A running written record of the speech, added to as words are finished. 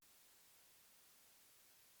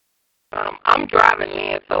I'm driving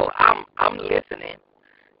in, so I'm listening,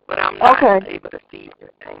 but I'm not able to see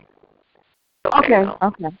anything. Okay.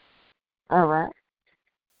 All right.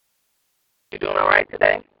 You doing all right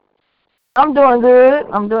today? I'm doing good.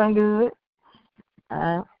 All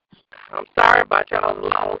right. I'm sorry about y'all's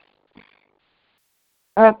loss.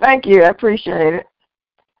 Thank you. I appreciate it.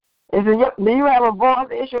 Do you have a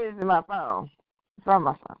voice issue? Or is it my phone? It's on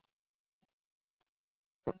my phone.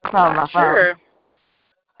 I'm not sure.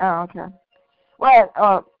 Oh, okay.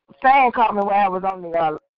 Well, Sam called me while I was on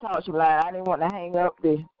the talk show line. I didn't want to hang up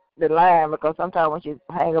the line because sometimes when you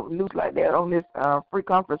hang up loose like that on this free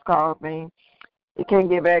conference call thing, you can't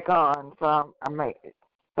get back on. So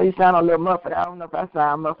so you sound a little muffled. I don't know if I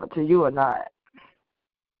sound muffled to you or not.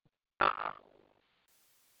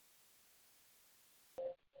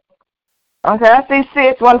 Okay, I see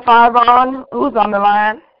 615 on. Who's on the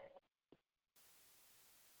line?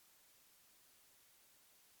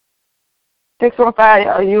 Six 115.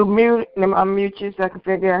 Are you muted? Let me unmute you so I can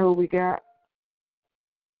figure out who we got.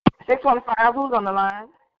 615. Who's on the line?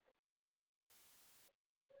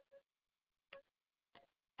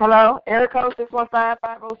 Hello, area code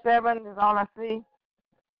 615-507 is all I see.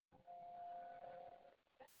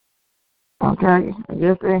 Okay, I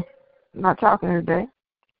guess they're not talking today.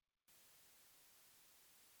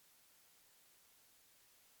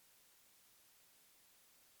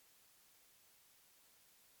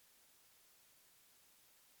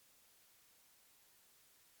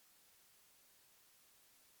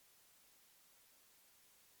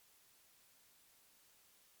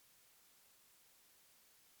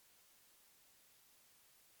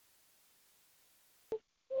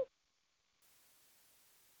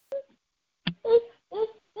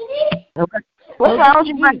 Okay. What's wrong with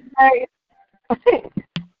you, Brady?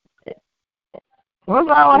 What's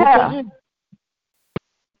wrong with her?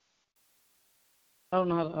 I don't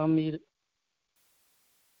know how to unmute it.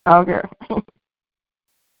 Okay.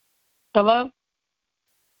 Hello?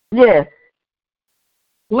 Yes.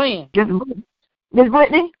 Lynn? Miss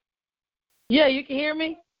Brittany? Yeah, you can hear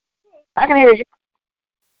me? I can hear you.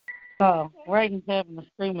 Oh, Reagan's having a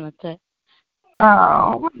screaming attack.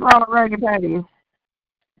 Oh, what's wrong with Reagan Patty?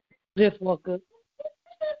 Just woke up.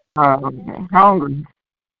 Oh, okay. Hungry.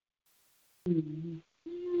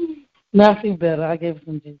 Mm-hmm. Now I feel better. I gave her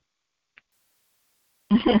some juice.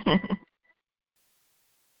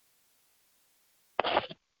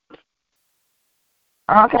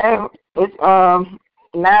 Okay, it's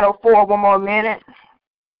 9:04. One more minute.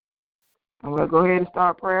 I'm gonna go ahead and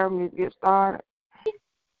start prayer. We need to get started.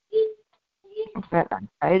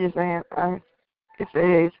 I just saying, it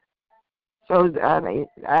says shows the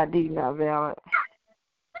ID not valid.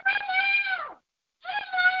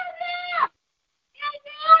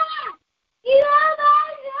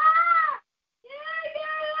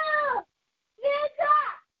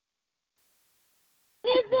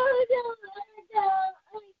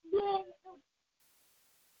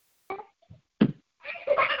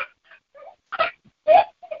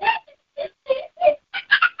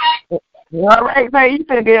 All right, man, you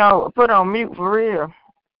finna get put on mute for real.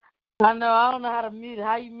 I know. I don't know how to mute it.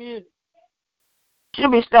 How you mute it?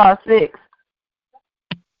 Should be star 6.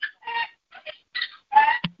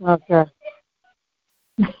 Okay.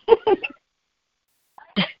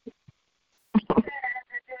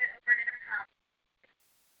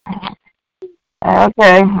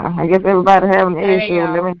 Okay, I guess everybody having an issue.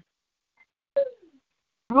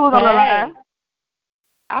 Who's on the line?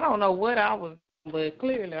 I don't know what I was, but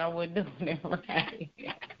clearly I wasn't doing it right.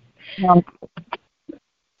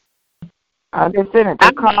 I just sent it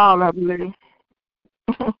to call, I believe.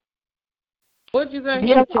 What'd you say?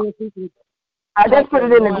 Yes, I just put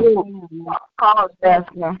it in the group. Call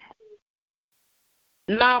asking.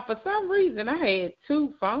 No, for some reason I had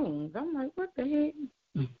 2 phones. I'm like, what the heck?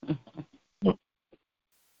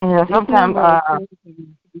 Yeah, sometimes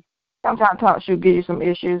talk should give you some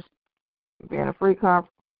issues. Being a free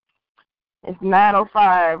conference. It's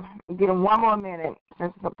 9:05. Give them one more minute.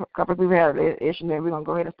 Since a couple of people have an issue, then we're gonna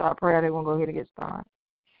go ahead and start prayer. Then we're gonna go ahead and get started.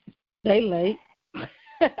 They late.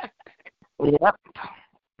 Yep.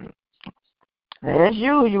 As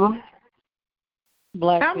usual.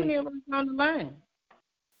 How many of us on the line?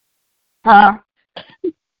 Huh?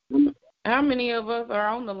 How many of us are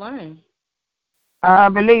on the line? I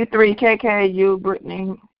believe 3. KK, you,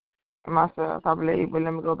 Brittany, myself, I believe. But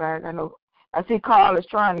let me go back. I see Carl is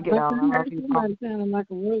trying to get on. Somebody sounding like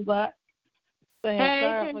a robot. Hey,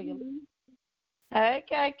 hey,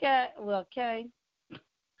 KK. Well, K.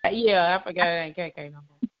 Yeah, I forgot it ain't KK no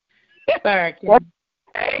more. Sorry, K.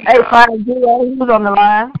 850, who's on the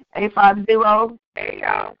line? 850. Hey,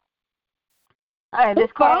 y'all. Hey, this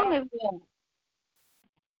Carl. Is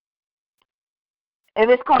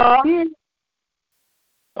this Carl?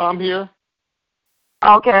 I'm here.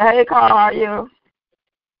 Okay. Hey, Carl, how are you?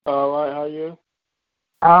 All right, how are you?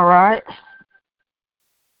 All right.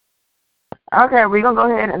 Okay, we're going to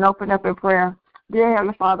go ahead and open up in prayer. Dear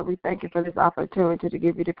Heavenly Father, we thank you for this opportunity to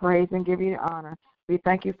give you the praise and give you the honor. We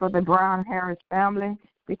thank you for the Brown-Harris family.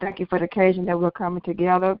 We thank you for the occasion that we're coming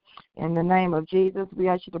together. In the name of Jesus, we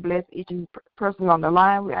ask you to bless each person on the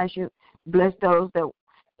line. We ask you to bless those that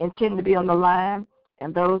intend to be on the line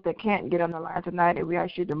and those that can't get on the line tonight. And we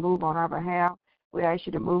ask you to move on our behalf. We ask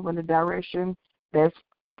you to move in the direction that's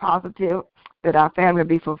positive, that our family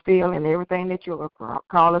be fulfilled in everything that you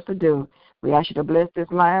call us to do. We ask you to bless this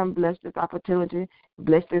line, bless this opportunity,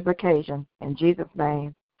 bless this occasion. In Jesus'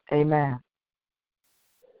 name, amen.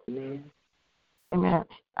 Amen. Amen.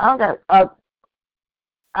 I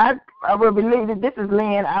will be leading, this is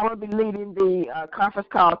Lynn, I will be leading the conference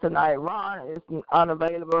call tonight. Ron is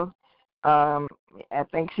unavailable. I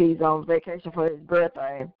think he's on vacation for his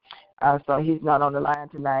birthday, so he's not on the line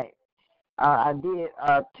tonight. I did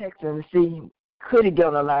text him to see could he get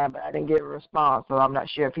on the line, but I didn't get a response, so I'm not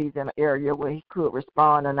sure if he's in an area where he could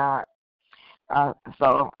respond or not.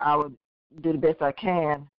 So I will do the best I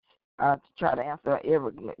can to try to answer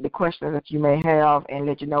the questions that you may have and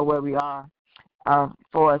let you know where we are as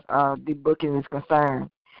far as the booking is concerned.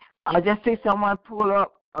 I just see someone pull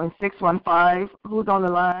up on 615. Who's on the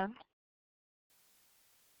line?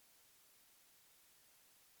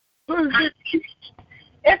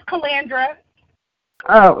 It's Calandra.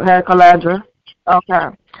 Oh, hey, Calandra. Okay.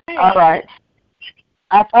 Hey. All right.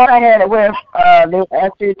 I thought I had it where they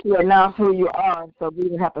asked you to announce who you are, so we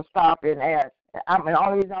didn't have to stop and ask. The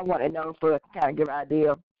only reason I want to know for us to kind of give an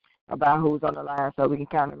idea about who's on the line, so we can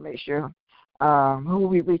kind of make sure who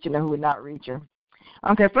we're reaching and who we're not reaching.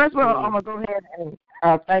 Okay, first of all, I'm going to go ahead and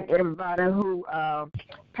thank everybody who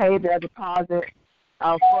paid their deposit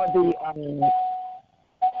for the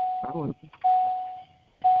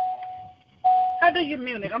How do you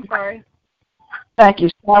mute it? I'm sorry. Thank you.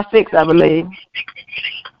 Star 6, I believe.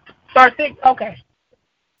 Star 6? Okay.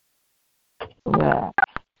 Yeah.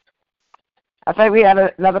 I think we had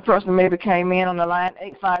another person maybe came in on the line,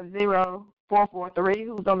 850-443.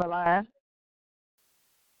 Who's on the line?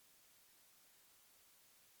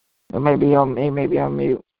 It may be on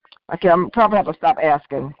mute. Okay, I'm probably have to stop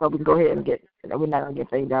asking, so we can go ahead and we're not going to get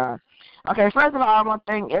things done. Okay, first of all, I want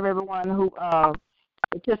to thank everyone who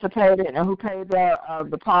participated and who paid their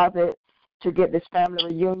deposit to get this family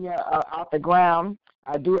reunion off the ground.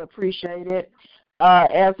 I do appreciate it.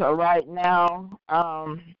 As of right now,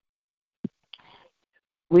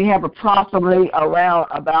 we have approximately around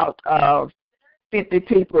about 50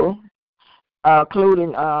 people,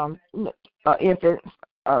 including infants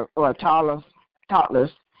or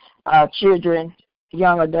toddlers, children,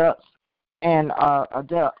 young adults, and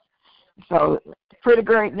adults. So pretty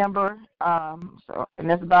great number. And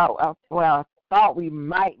that's about where I thought we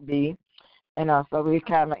might be. And so we're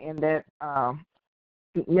kind of in that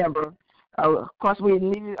number. Of course, we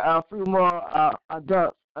needed a few more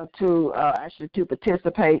adults to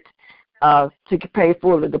participate to pay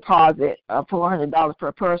for the deposit, $400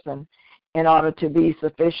 per person, in order to be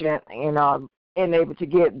sufficient and able to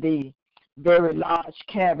get the very large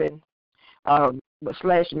cabin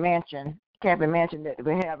mansion that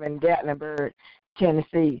we have in Gatlinburg,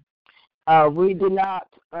 Tennessee. We did not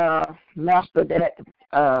master that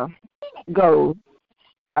goal.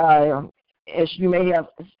 As you may have,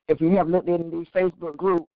 if you have looked in the Facebook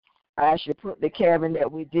group, I actually put the cabin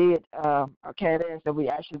that we did, cabins that we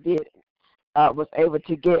actually did, was able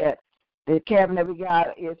to get. The cabin that we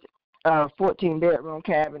got is a 14-bedroom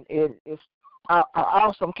cabin. It's an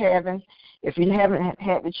awesome cabin. If you haven't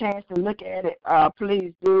had the chance to look at it,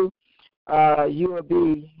 please do. You will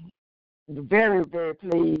be very, very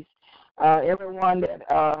pleased. Everyone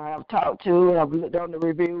that I've talked to and I've looked on the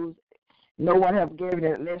reviews, no one has given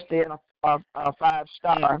it less than a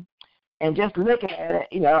 5-star. And just looking at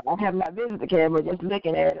it, I have not visited the cabin, but just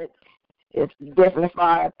looking at it, it's definitely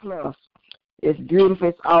 5+. It's beautiful.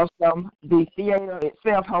 It's awesome. The theater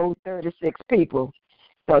itself holds 36 people.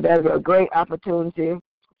 So that's a great opportunity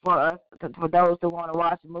for us, for those who want to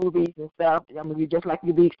watch movies and stuff. I mean, just like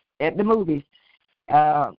you be at the movies,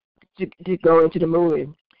 to go into the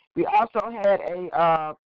movie. We also had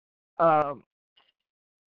a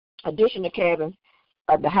additional cabin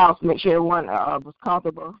at the house to make sure everyone was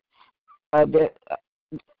comfortable.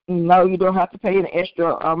 No, you don't have to pay any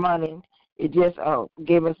extra money. It just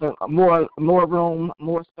gave us more room,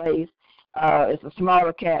 more space. It's a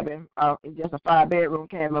smaller cabin. It's just a 5-bedroom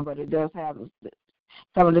cabin, but it does have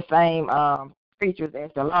some of the same features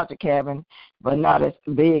as the larger cabin, but not as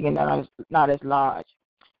big and not as large.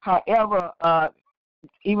 However,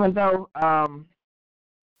 even though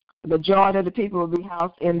the majority of the people will be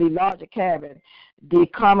housed in the larger cabin, the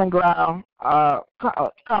common ground,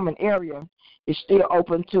 common area is still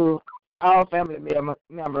open to all family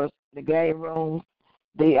members. The game room,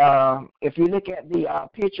 if you look at the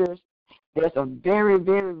pictures, there's a very,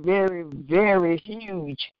 very, very, very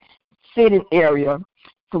huge sitting area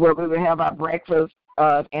to where we will have our breakfast,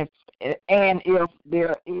 and if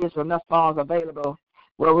there is enough funds available,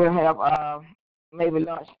 where we'll have maybe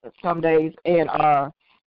lunch some days and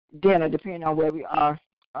dinner, depending on where we are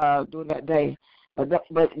during that day.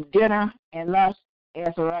 But dinner and lunch,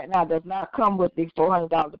 as of right now, does not come with the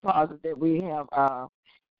 $400 deposit that we have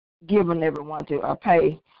given everyone to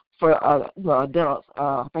pay for adults.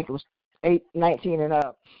 I think it was 19 and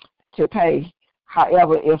up to pay.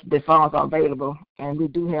 However, if the funds are available, and we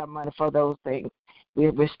do have money for those things,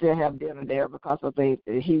 we still have dinner there because of the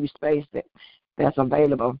huge space that's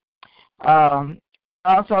available.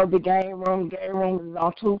 Also, the game room is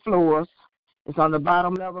on 2 floors. It's on the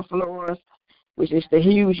bottom level floors, which is the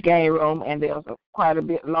huge game room, and there's quite a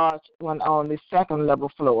bit large one on the second level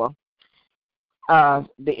floor. The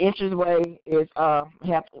entranceway has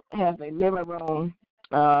a living room,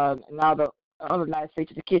 and all the other nice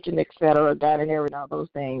features, the kitchen, etc., dining area, and all those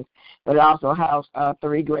things. But it also has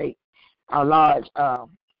 3 great large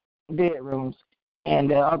bedrooms,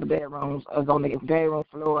 and the other bedrooms are on the game room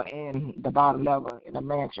floor and the bottom level in the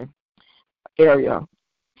mansion area.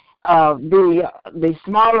 The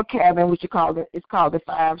smaller cabin, which it's called the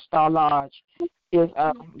 5-star lodge, is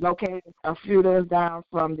located a few doors down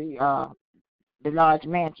from the large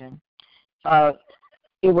mansion.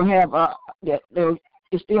 It will have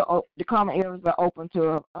it's still the common areas are open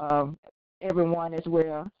to everyone as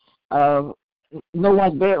well. No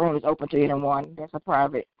one's bedroom is open to anyone. That's a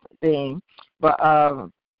private thing. But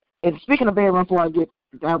and speaking of bedroom, before I get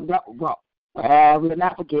I will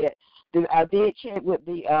not forget. I did check with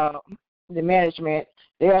the management.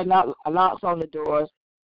 There are not locks on the doors.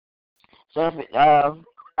 So if,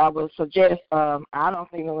 I would suggest, I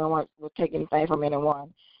don't think anyone will take anything from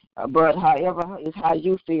anyone, but however, it's how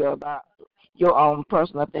you feel about your own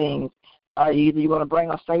personal things. Either you want to bring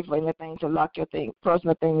a safe or anything to lock your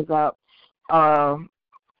personal things up.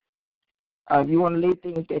 If you want to leave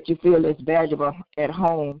things that you feel is valuable at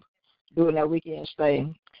home during that weekend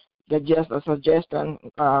stay, that's just a suggestion.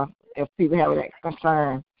 If people have that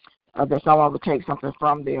concern that someone would take something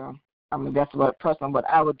from them, I mean, that's what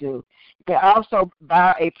I would do. You can also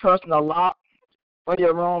buy a personal lock for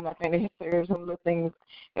your room. I think there's some little things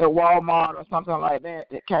at Walmart or something like that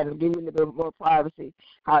kind of give you a little bit more privacy.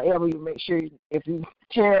 However, you make sure if you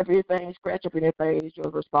tear up anything, scratch up anything, it's your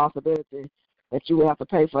responsibility that you will have to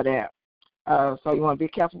pay for that. So you want to be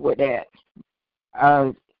careful with that.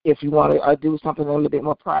 If you want to do something a little bit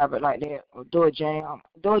more private like that, or door jams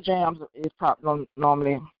is probably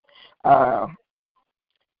normally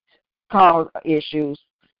cause issues,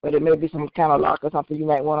 but it may be some kind of lock or something you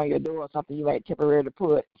might want on your door, or something you might temporarily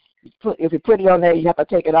put. If you put it on there, you have to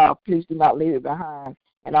take it off. Please do not leave it behind.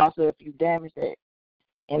 And also, if you damage that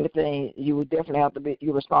anything, you would definitely have to be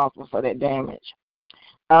responsible for that damage.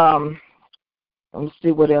 Let me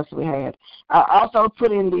see what else we had. I also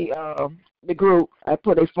put in the group. I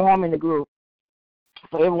put a form in the group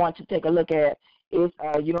for everyone to take a look at. You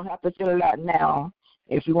don't have to fill it out now.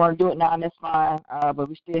 If you want to do it now, that's fine. But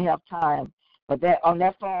we still have time. But on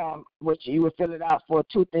that form, which you would fill it out for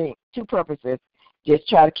two purposes. Just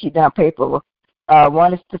try to keep down paper.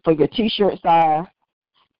 One is for your T-shirt size,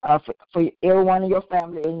 for everyone in your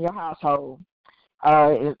family in your household.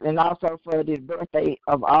 And also for the birthday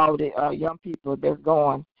of all the young people that's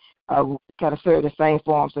going, kind of serve the same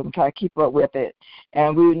form so we can kind of keep up with it.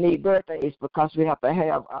 And we need birthdays because we have to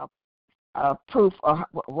have proof of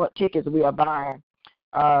what tickets we are buying,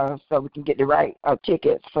 so we can get the right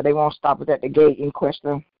tickets, so they won't stop us at the gate and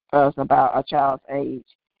question us about a child's age.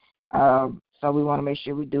 So we want to make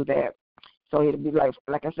sure we do that. So it'll be like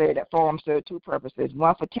I said, that form serves 2 purposes: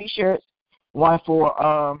 one for T-shirts, one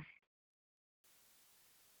for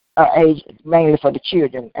age, mainly for the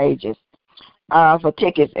children ages, for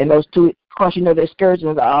tickets. And those 2, of course, you know, the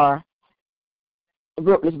excursions are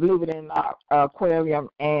Ripley's Blue Lagoon Aquarium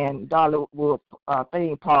and Dollywood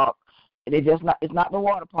theme park. It's not the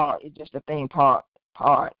water park, it's just the theme park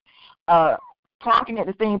part. Parking at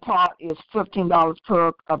the theme park is $15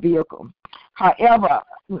 per vehicle. However,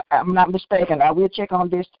 I'm not mistaken, I will check on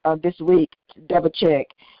this week, double check.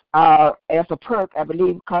 As a perk, I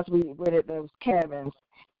believe, because we rented those cabins,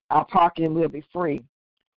 our parking will be free.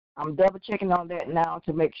 I'm double checking on that now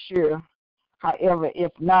to make sure. However,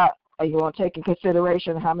 if not, you want to take in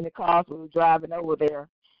consideration how many cars we're driving over there,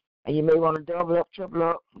 and you may want to double up, triple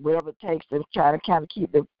up, whatever it takes to try to kind of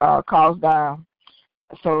keep the costs down,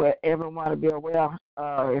 so that everyone will be aware.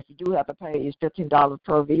 If you do have to pay, it's $15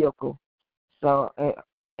 per vehicle. So,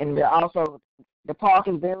 and also the park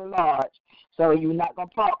is very large, so you're not gonna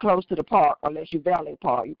park close to the park unless you valet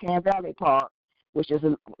park. You can valet park, which is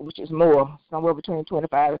more, somewhere between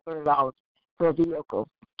 $25 to $30 per vehicle.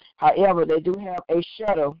 However, they do have a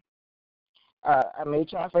shuttle. I may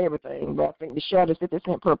charge for everything, but I think the shuttle is 50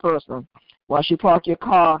 cents per person. Once you park your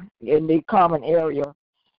car in the common area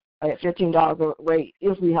at $15 a rate,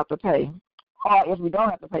 if we have to pay, or if we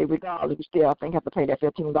don't have to pay, regardless, we still I think have to pay that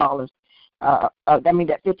 $15. That means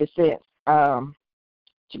that 50 cents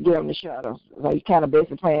to get on the shuttle. So you kind of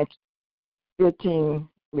basically paying 15,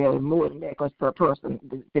 well, more than that because per person,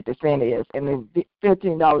 the 50 cents is, and then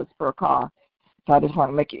 $15 per car. So I just want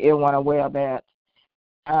to make everyone aware of that.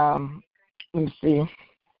 Let me see.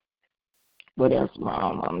 What else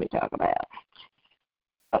let me talk about?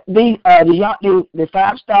 The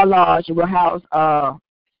 5-star lodge will house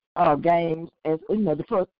games, as you know,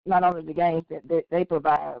 not only the games that they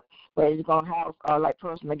provide, but it's gonna house like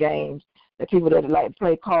personal games. The people that like to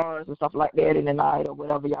play cards and stuff like that in the night or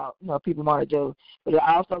whatever y'all people want to do. But they're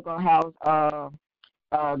also gonna house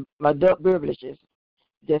adult beverages.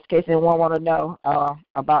 Just in case anyone want to know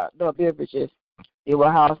about adult beverages, it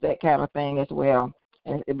will house that kind of thing as well,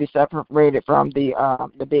 and it'll be separated from the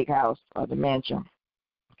big house or the mansion.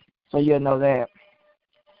 So you'll know that.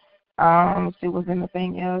 Let's see, was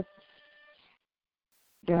anything else?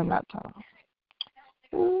 Did I not talk?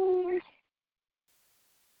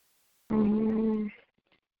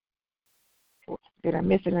 Did I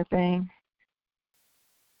miss anything?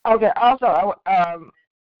 Okay. Also,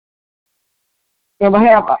 we'll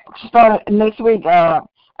have started next week. I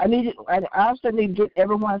also need to get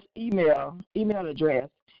everyone's email address.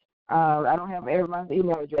 I don't have everyone's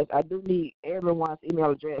email address. I do need everyone's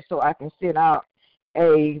email address so I can send out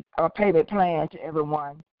a payment plan to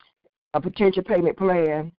everyone, a potential payment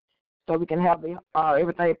plan, so we can have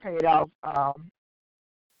everything paid off.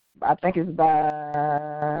 I think it's by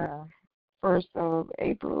 1st of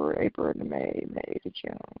April to May to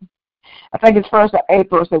June. I think it's 1st of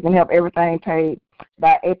April, so we can have everything paid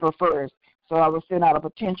by April 1st. So I will send out a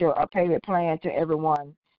potential payment plan to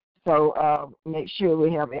everyone. So make sure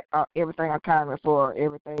we have everything accounted for,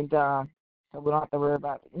 everything done, so we don't have to worry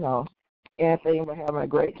about anything. We're having a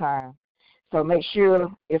great time. So make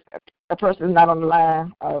sure if a person is not on the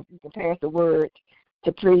line, you can pass the word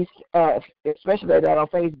to please, especially that on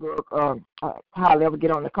Facebook, how they ever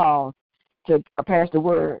get on the call, to pass the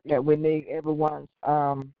word that we need everyone's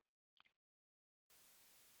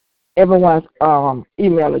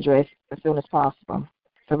email address as soon as possible,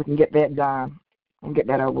 so we can get that done and get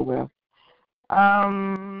that over with.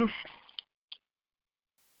 I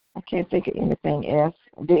can't think of anything else.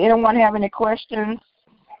 Did anyone have any questions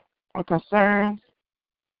or concerns?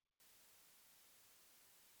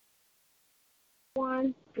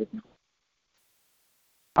 One.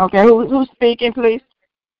 Okay, who's speaking, please?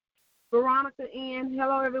 Veronica N.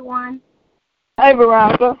 Hello, everyone. Hey,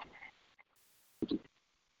 Veronica.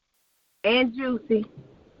 And Juicy.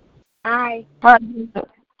 Hi.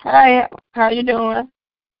 Hi. How you doing?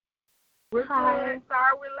 We're good.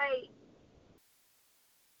 Sorry we're late.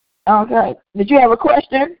 Okay. Did you have a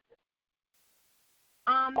question?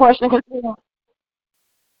 Question?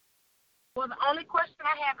 Well, the only question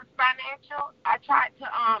I have is financial. I tried to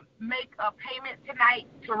make a payment tonight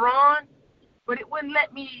to Ron, but it wouldn't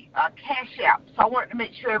let me cash out. So I wanted to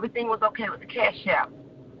make sure everything was okay with the cash out.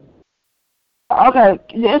 Okay,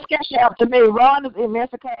 just cash out to me. Ron is in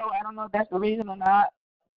Mexico. I don't know if that's the reason or not.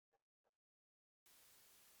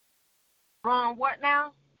 Ron, what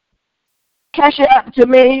now? Cash out to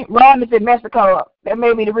me. Ron is in Mexico. That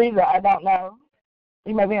may be the reason. I don't know.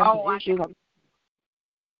 He may be having some issues.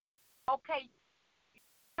 Okay.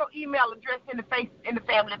 Your email address in the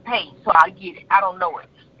family page, so I'll get it. I don't know it.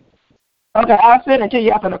 Okay, I'll send it to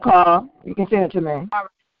you after the call. You can send it to me. All right.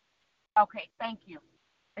 Okay, thank you.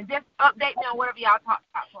 And just update me on whatever y'all talk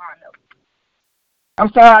about so I know. I'm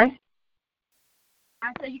sorry?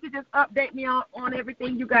 I said you could just update me on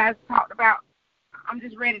everything you guys talked about. I'm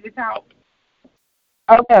just ready to talk.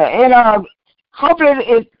 Okay, and hopefully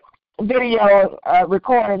it's video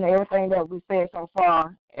recording everything that we said so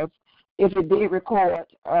far. If it did record,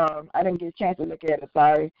 I didn't get a chance to look at it,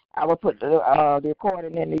 sorry. I will put the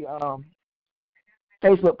recording in the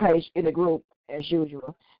Facebook page in the group as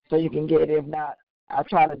usual, so you can get it. If not, I'll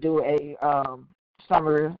try to do a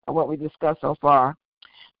summary of what we discussed so far.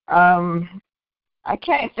 I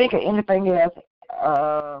can't think of anything else.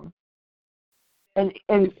 And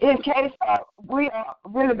in case we are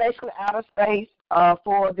really basically out of space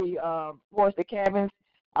for the cabins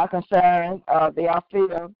are concerned, they are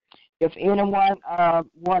filled. If anyone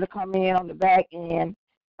want to come in on the back end,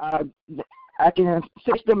 I can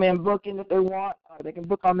assist them in booking if they want. They can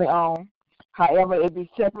book on their own. However, it'd be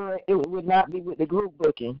separate. It would not be with the group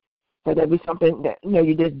booking. So that'd be something that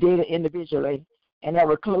you just did it individually, and that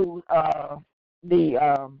would include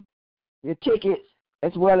the tickets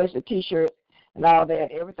as well as the T-shirts and all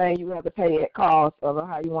that. Everything you have to pay at cost of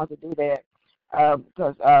how you want to do that,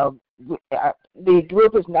 because the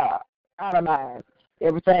group is not itemized.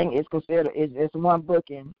 Everything is considered is one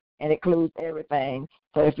booking and includes everything.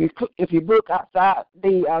 So if you book outside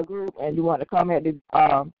the group and you want to come at the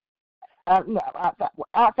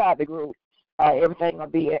outside the group, everything will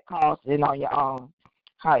be at cost and on your own.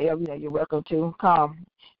 However, you're welcome to come.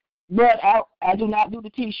 But I do not do the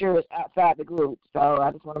T-shirts outside the group, so I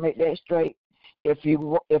just want to make that straight. If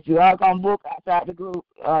you are going to book outside the group,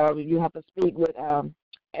 you have to speak with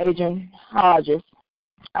Agent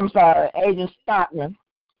Stockman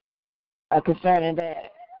concerning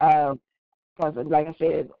that. Because, like I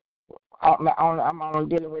said, I'm only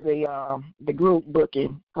dealing with the group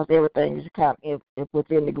booking because everything is kind of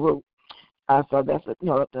within the group. So that's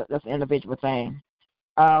that's an individual thing.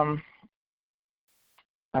 I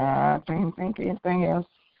can't think of anything else.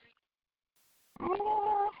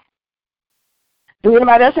 Do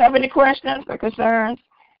anybody else have any questions or concerns?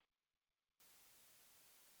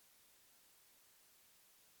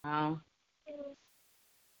 I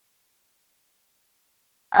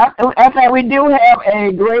think we do have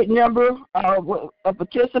a great number of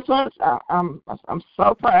participants. I'm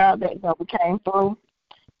so proud that we came through.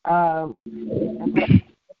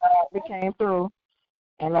 We came through,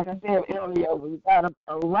 and like I said earlier, we got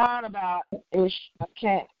around about ish.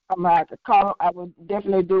 I would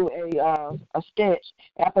definitely do a sketch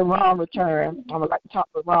after Ron return. I would like to talk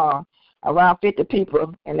with Ron. Around 50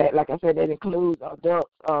 people, and that, like I said, that includes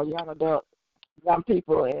adults, young adults, young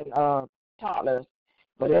people, and toddlers.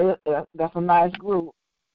 But that's a nice group,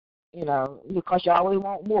 because you always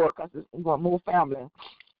want more, because you want more family.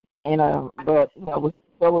 But with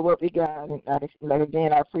what we got, and like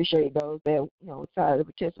again, I appreciate those that decided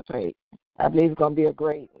to participate. I believe it's going to be a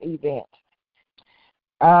great event.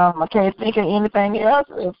 I can't think of anything else.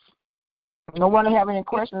 If no one have any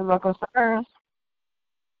questions or concerns.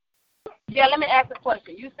 Yeah, let me ask a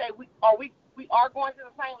question. You say we are going to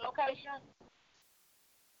the same location?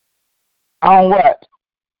 On what?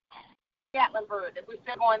 Gatlinburg. Is we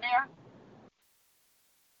still going there?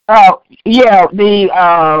 Oh, yeah, the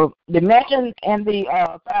mansion and the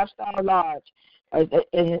 5-star lodge is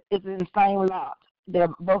in the same lot. They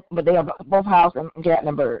are both houses in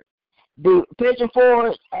Gatlinburg. The Pigeon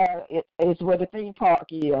Forge is where the theme park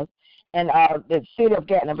is, and the city of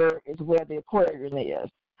Gatlinburg is where the aquarium is.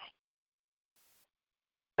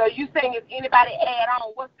 So you saying if anybody add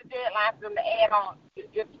on, what's the deadline for them to add on?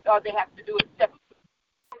 Or they have to do it separately?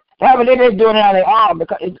 Yeah, but they're just doing it on their own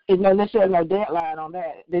because it's not necessarily no deadline on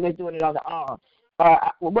that. They're just doing it on their own.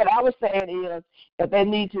 What I was saying is if they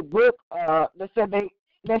need to book, let's say those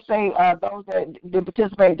that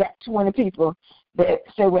participate got 20 people that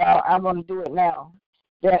say, well, I want to do it now.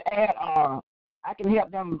 That add on, I can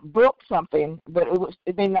help them book something, but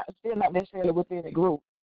it may not still not necessarily within the group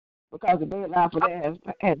because the deadline for that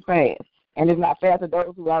has passed, and it's not fair to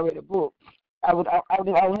those who already booked. I would help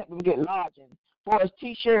them get lodging. For as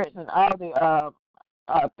T-shirts and all the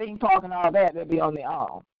theme park and all that, they'll be on their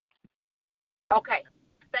own. Okay,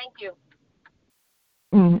 thank you.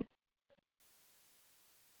 Mm-hmm.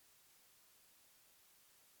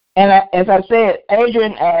 And as I said,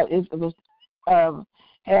 Adrian has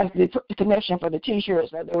the connection for the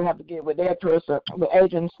T-shirts that they will have to get with that person, with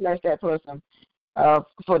Adrian / that person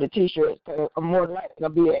for the T-shirts. More than likely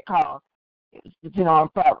going to be at cost.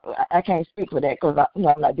 I can't speak for that because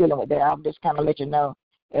I'm not dealing with that. I'm just kind of let you know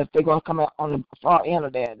if they're going to come out on the far end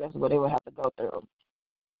of that. That's what they will have to go through.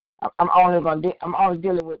 I'm only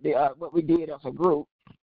dealing with what we did as a group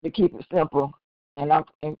to keep it simple and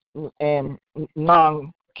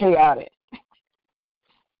non-chaotic.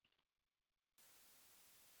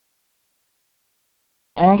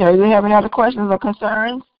 Okay, do you have any other questions or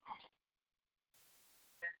concerns?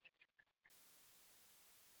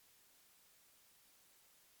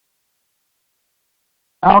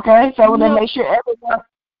 Okay, so we're going to make sure everyone,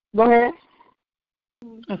 go ahead.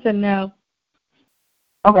 I said no.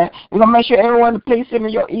 Okay, we're going to make sure everyone, please send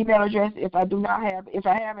me your email address if I have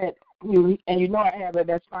it, and you know I have it,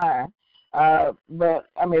 that's fine. But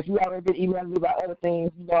I mean, if you already been emailing me about other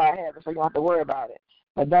things, you know I have it, so you don't have to worry about it.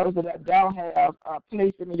 But those that don't have,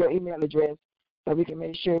 please send me your email address so we can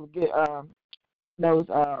make sure we get those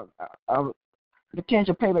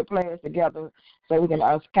potential payment plans together, so we can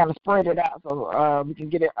kind of spread it out, so we can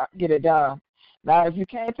get it done. Now, if you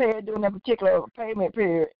can't pay it during that particular payment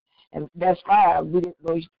period, and that's fine, we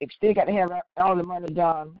still got to have all the money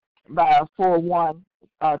done by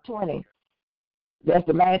 4/1/20. That's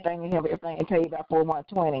the main thing, and have everything paid by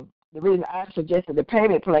 4/1/20. The reason I suggested the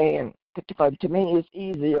payment plan, to me, is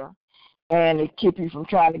easier, and it keep you from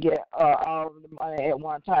trying to get all of the money at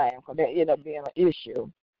one time, because that end up being an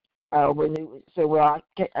issue. When you say, well,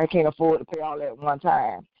 I can't afford to pay all that at one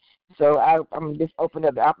time. So I'm just opening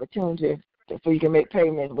up the opportunity so you can make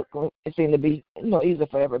payments. It seems to be easier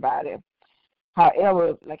for everybody.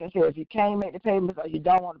 However, like I said, if you can't make the payments or you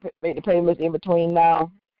don't want to make the payments in between now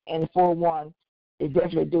and 4/1, it's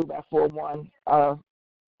definitely due by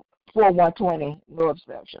 4/1/20, no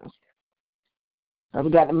exceptions. So we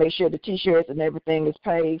got to make sure the T-shirts and everything is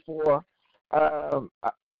paid for. Got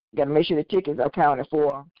to make sure the tickets are accounted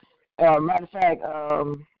for. Matter of fact,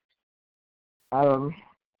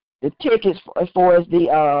 the tickets as far as the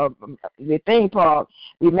theme park,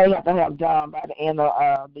 we may have to have done by the end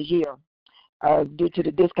of the year due to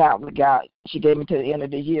the discount we got. She gave me to the end of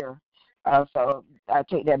the year, so I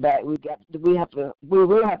take that back. We will have to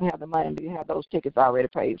have the money to have those tickets already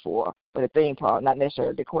paid for the theme park, not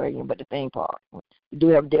necessarily the aquarium, but the theme park. We do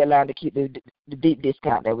have a deadline to keep the deep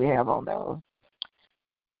discount that we have on those.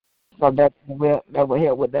 So that will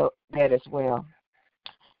help with that as well.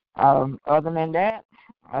 Other than that,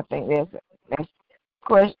 I think that's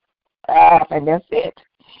question. I think that's it.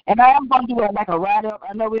 And I am going to do like a write-up.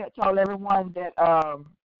 I know we had told everyone that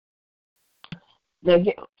they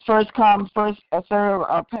get first come, first serve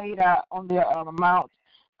paid out on their amount.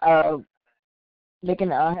 They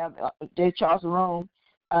can have their charge room.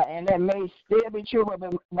 And that may still be true, but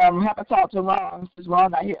I'm going to have to talk to Ron. Since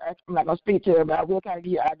Ron not here, I'm not going to speak to him, but I will kind of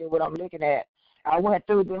give you an idea of what I'm looking at. I went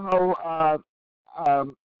through the whole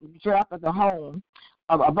draft of the home,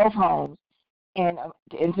 of both homes, and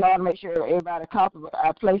trying to make sure everybody's comfortable.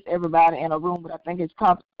 I placed everybody in a room that I think is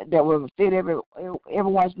that will fit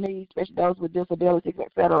everyone's needs, especially those with disabilities,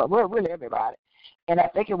 etc. Well, really everybody. And I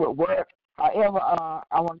think it would work. However,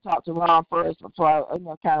 I want to talk to Ron first before I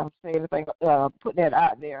kind of say anything, put that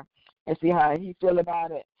out there and see how he feel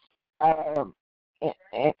about it. And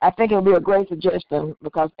I think it would be a great suggestion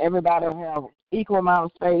because everybody will have equal amount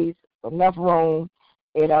of space, enough room,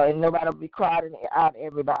 and nobody will be crowding out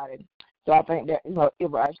everybody. So I think that it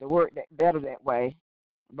will actually work better that way.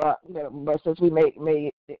 But since we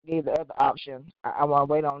gave the other option, I want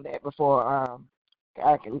to wait on that before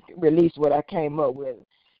I can release what I came up with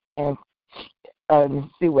and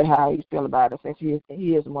see how he feel about it, since he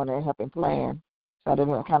is the one that helping plan. So I didn't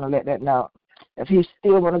want to kind of let that know. If he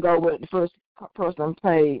still want to go with the first person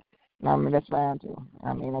paid, I mean, that's fine too.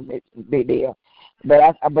 I mean, it's a big deal.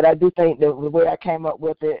 But I do think that the way I came up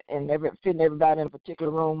with it and fitting everybody in a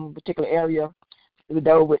particular room, particular area,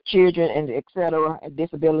 though with children and et cetera, and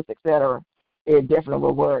disabilities, et cetera, it definitely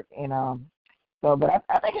will work. So, but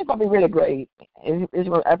I think it's going to be really great.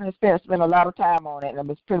 I've been spent a lot of time on it, and I've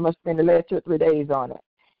been pretty much spent the last 2 or 3 days on it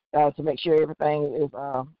to make sure everything is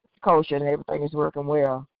kosher and everything is working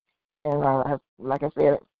well. And like I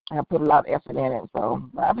said, I have put a lot of effort in it. So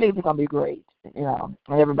I believe it's going to be great, and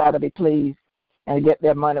everybody will be pleased and get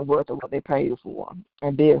their money worth of what they paid for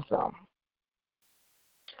and did some.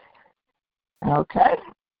 Okay.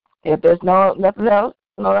 If there's nothing else,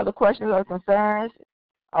 no other questions or concerns,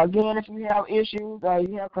 again, if you have issues or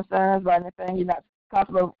you have concerns about anything, you're not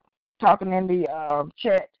comfortable talking in the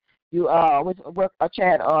chat, you always work a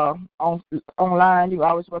chat online. You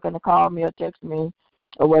always welcome to call me or text me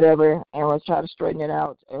or whatever, and we'll try to straighten it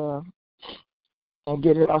out and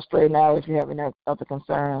get it all straightened out. If you have any other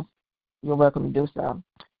concerns, you're welcome to do so.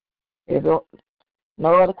 If there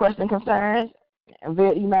no other questions, concerns,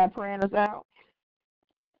 via email, praying us out.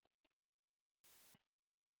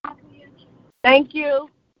 Thank you.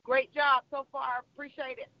 Great job so far.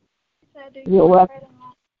 Appreciate it. You're welcome.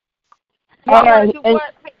 All right.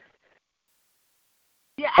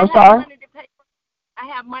 Yeah, I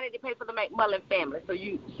have money to pay for the McMullen family. So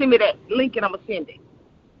you send me that link and I'm gonna send it.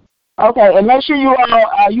 Okay, and make sure you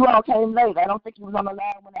all came late. I don't think you was on the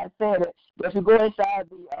line when I said it. But if you go inside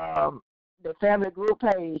the family group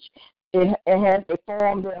page, it has a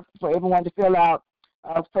form there for everyone to fill out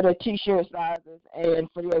for their T-shirt sizes and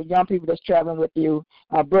for your young people that's traveling with you,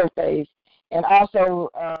 birthdays. And also,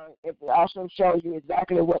 it also shows you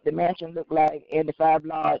exactly what the mansion looked like and the 5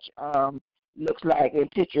 large looks like in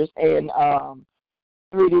pictures and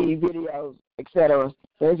 3D videos, etc.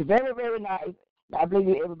 So it's very, very nice. I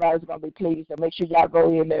believe everybody's going to be pleased, so make sure y'all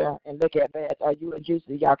go in there and look at that. You and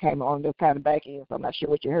Juicy, y'all came on the kind of back end, so I'm not sure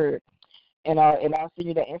what you heard. And I'll send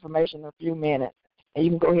you that information in a few minutes, and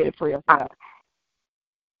you can go ahead and pray us out.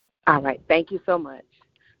 All right. Thank you so much.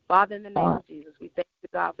 Father, in the name of Jesus, we thank you,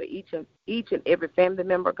 God, for each and every family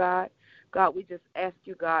member, God. God, we just ask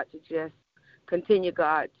you, God, to just continue,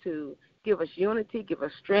 God, to give us unity, give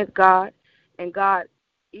us strength, God. And, God,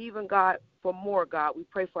 even, God, for more, God, we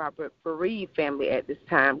pray for our bereaved family at this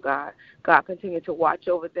time, God. God, continue to watch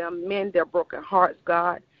over them, mend their broken hearts,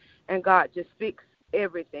 God. And, God, just fix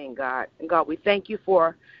everything, God. And, God, we thank you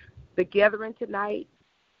for the gathering tonight.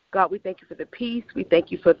 God, we thank you for the peace. We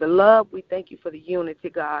thank you for the love. We thank you for the unity,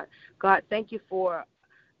 God. God, thank you for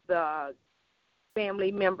the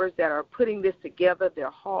family members that are putting this together, their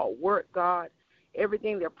hard work, God,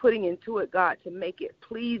 everything they're putting into it, God, to make it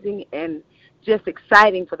pleasing and just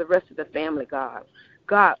exciting for the rest of the family, God.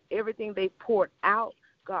 God, everything they poured out,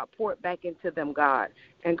 God, pour it back into them, God.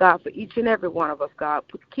 And, God, for each and every one of us, God,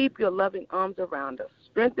 keep your loving arms around us.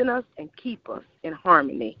 Strengthen us and keep us in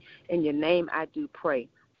harmony. In your name I do pray.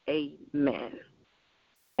 Amen.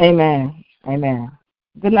 Amen. Amen.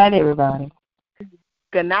 Good night, everybody.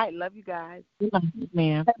 Good night. Love you guys. Good night,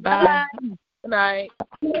 ma'am. Bye. Good night.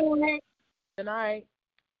 Good night. Good night.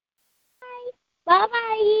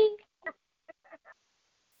 Bye-bye.